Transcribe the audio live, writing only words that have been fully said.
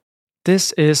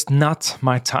This is not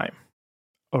my time.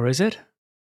 Or is it?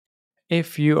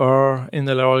 If you are in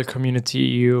the Laravel community,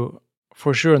 you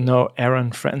for sure know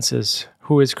Aaron Francis,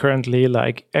 who is currently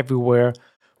like everywhere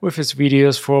with his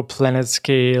videos for Planet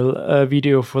Scale, a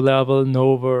video for Laravel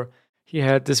Nova. He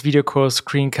had this video called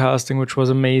Screencasting, which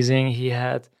was amazing. He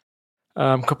had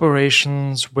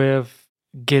cooperations with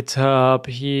GitHub.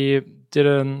 He did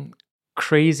a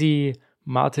crazy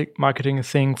marketing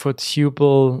thing for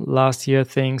Tuple last year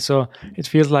thing. So it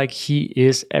feels like he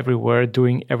is everywhere,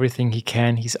 doing everything he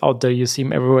can. He's out there. You see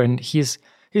him everywhere, and he's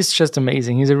just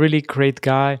amazing. He's a really great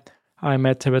guy. I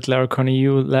met him at Laracon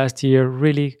EU last year.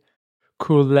 Really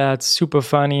cool lad, super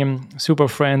funny, super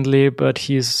friendly, but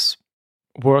his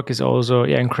work is also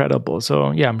incredible. So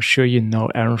I'm sure you know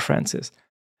Aaron Francis.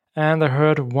 And I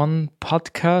heard one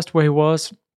podcast where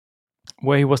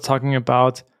he was talking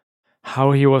about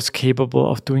how he was capable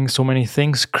of doing so many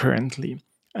things currently.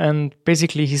 And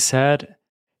basically he said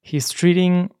he's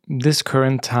treating this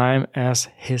current time as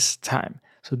his time.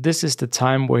 So this is the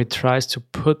time where he tries to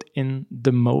put in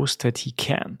the most that he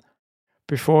can.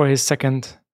 Before his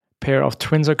second pair of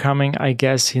twins are coming, I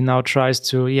guess he now tries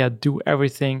to do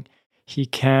everything he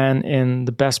can in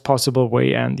the best possible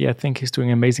way. And I think he's doing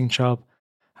an amazing job.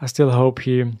 I still hope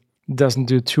he doesn't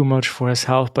do too much for his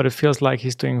health, but it feels like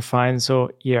he's doing fine.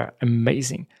 So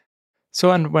amazing.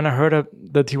 So, and when I heard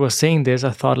that he was saying this,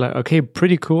 I thought like, okay,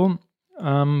 pretty cool.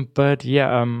 I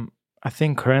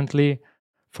think currently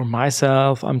for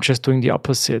myself, I'm just doing the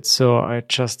opposite. So I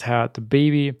just had the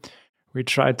baby. We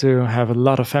tried to have a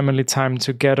lot of family time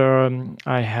together.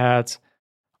 I had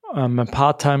a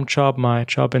part-time job, my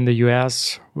job in the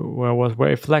US, where I was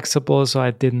very flexible, so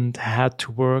I didn't had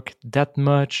to work that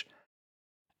much.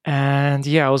 And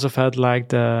I also felt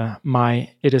like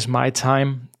it is my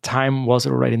time. Time was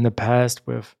already in the past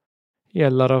with a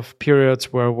lot of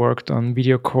periods where I worked on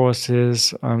video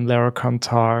courses, on Laracon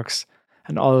talks,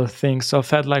 and all the things. So I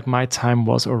felt like my time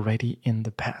was already in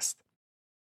the past.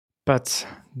 But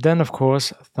then, of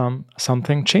course,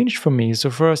 something changed for me. So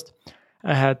first,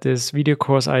 I had this video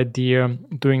course idea,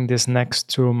 doing this next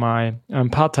to my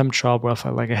part-time job, where I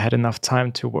felt like I had enough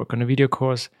time to work on a video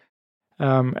course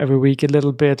every week a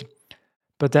little bit.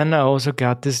 But then I also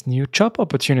got this new job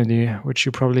opportunity, which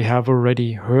you probably have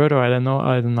already heard, or I don't know.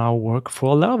 I now work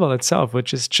for Laravel itself,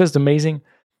 which is just amazing.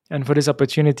 And for this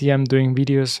opportunity, I'm doing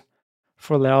videos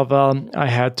for Laravel. I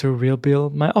had to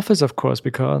rebuild my office, of course,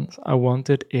 because I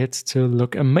wanted it to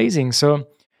look amazing. So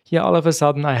all of a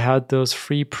sudden I had those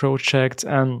 3 projects,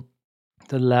 and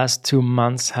the last 2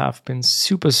 months have been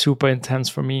super, super intense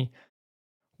for me.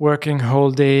 Working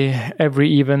whole day, every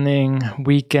evening,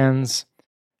 weekends.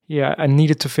 I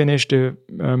needed to finish the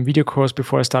video course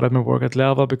before I started my work at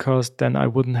Laravel, because then I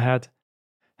wouldn't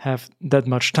have that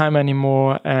much time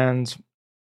anymore. And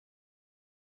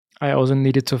I also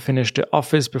needed to finish the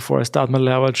office before I start my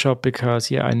Laravel job,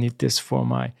 because I need this for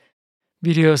my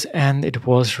videos, and it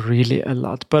was really a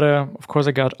lot. But of course,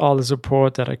 I got all the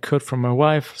support that I could from my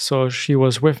wife, so she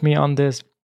was with me on this.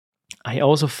 I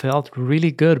also felt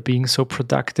really good being so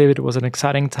productive. It was an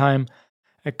exciting time,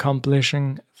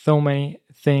 accomplishing so many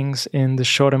things in the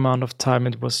short amount of time.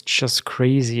 It was just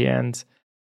crazy. And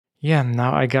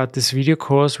now I got this video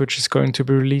course, which is going to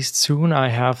be released soon. I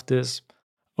have this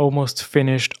almost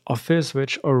finished office,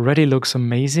 which already looks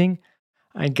amazing.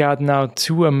 I got now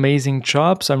 2 amazing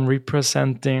jobs. I'm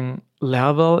representing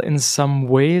Laravel in some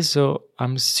ways, so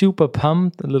I'm super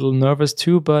pumped, a little nervous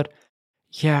too, but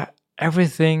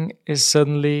everything is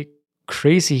suddenly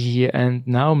crazy here. And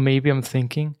now maybe I'm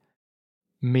thinking,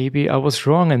 maybe I was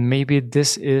wrong, and maybe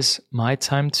this is my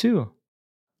time too.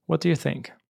 What do you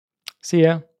think? See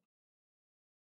ya.